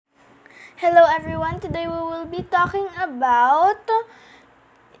Hello everyone, today we will be talking about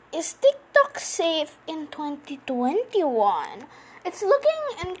is TikTok safe in 2021? It's looking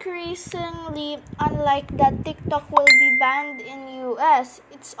increasingly unlike that TikTok will be banned in US.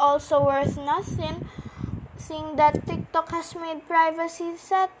 It's also worth nothing seeing that TikTok has made privacy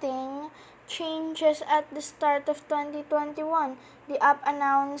setting changes at the start of 2021. The app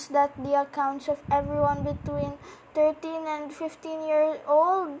announced that the accounts of everyone between 13 and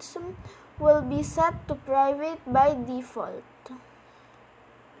 15-year-olds will be set to private by default.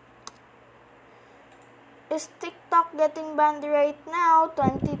 Is TikTok getting banned right now?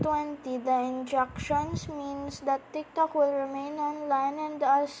 2020, the injunctions means that TikTok will remain online and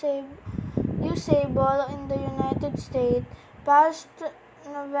usable in the United States. Past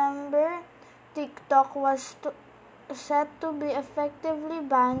November, TikTok was set to be effectively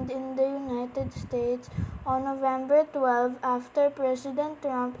banned in the United States on November 12 after President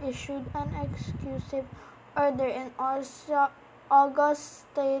Trump issued an executive order in August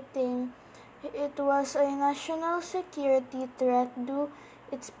stating it was a national security threat due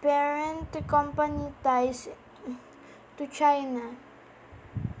its parent company ties to China.